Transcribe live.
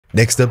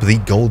Next up, the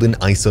Golden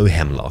ISO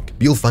Hemlock.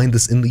 You'll find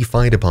this in the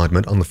fire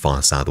department on the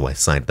far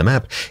southwest side of the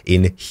map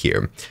in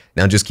here.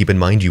 Now just keep in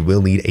mind you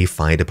will need a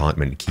fire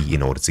department key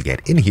in order to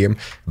get in here,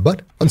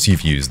 but once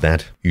you've used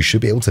that, you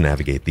should be able to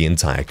navigate the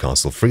entire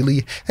castle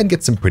freely and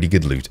get some pretty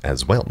good loot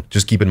as well.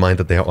 Just keep in mind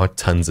that there are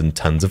tons and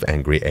tons of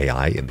angry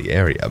AI in the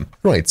area.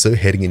 Right, so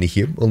heading into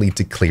here, we'll need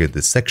to clear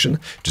this section.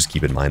 Just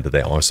keep in mind that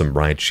there are some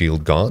riot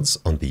shield guards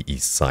on the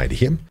east side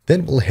here.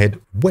 Then we'll head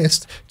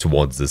west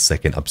towards the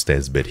second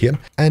upstairs bit here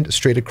and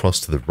straight across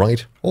to the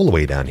right all the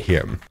way down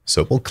here.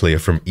 So we'll clear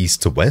from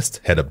east to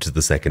west, head up to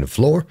the second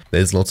floor.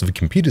 There's lots of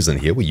computers in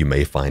here where you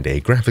may find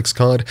a graphics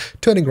card.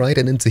 Turning right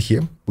and into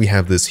here, we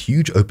have this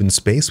huge open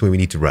space where we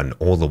need to run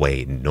all the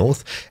way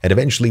north, and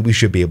eventually we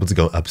should be able to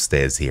go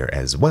upstairs here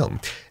as well.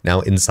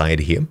 Now inside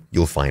here,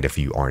 you'll find a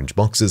few orange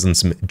boxes and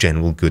some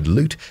general good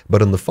loot,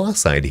 but on the far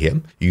side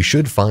here, you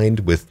should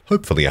find, with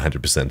hopefully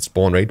 100%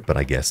 spawn rate, but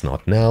I guess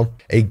not now,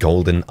 a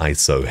Golden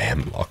ISO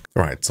Hemlock.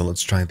 Alright, so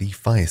let's try the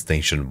fire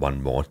station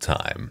one more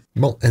time.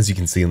 Well, as you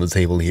can see on the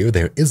table here,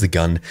 there is a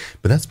gun,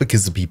 but that's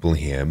because the people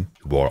here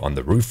who are on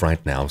the roof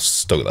right now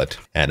stole it.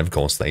 And of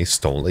course, they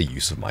stole a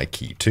use of my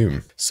key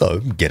too. So,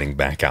 getting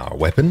back our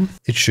weapon,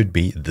 it should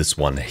be this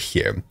one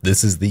here.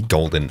 This is the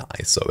Golden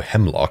ISO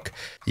Hemlock.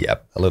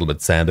 Yep, a little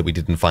bit sad that we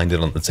didn't find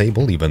it on the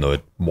table, even though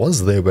it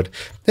was there, but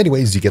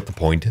anyways, you get the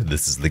point.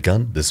 This is the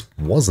gun. This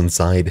was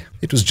inside.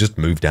 It was just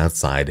moved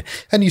outside,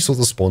 and you saw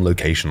the spawn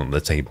location on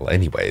the table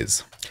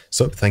anyways.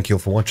 So, thank you all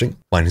for watching.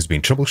 Mine has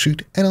been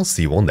Troubleshoot, and I'll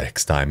see you all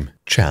next time.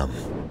 Ciao.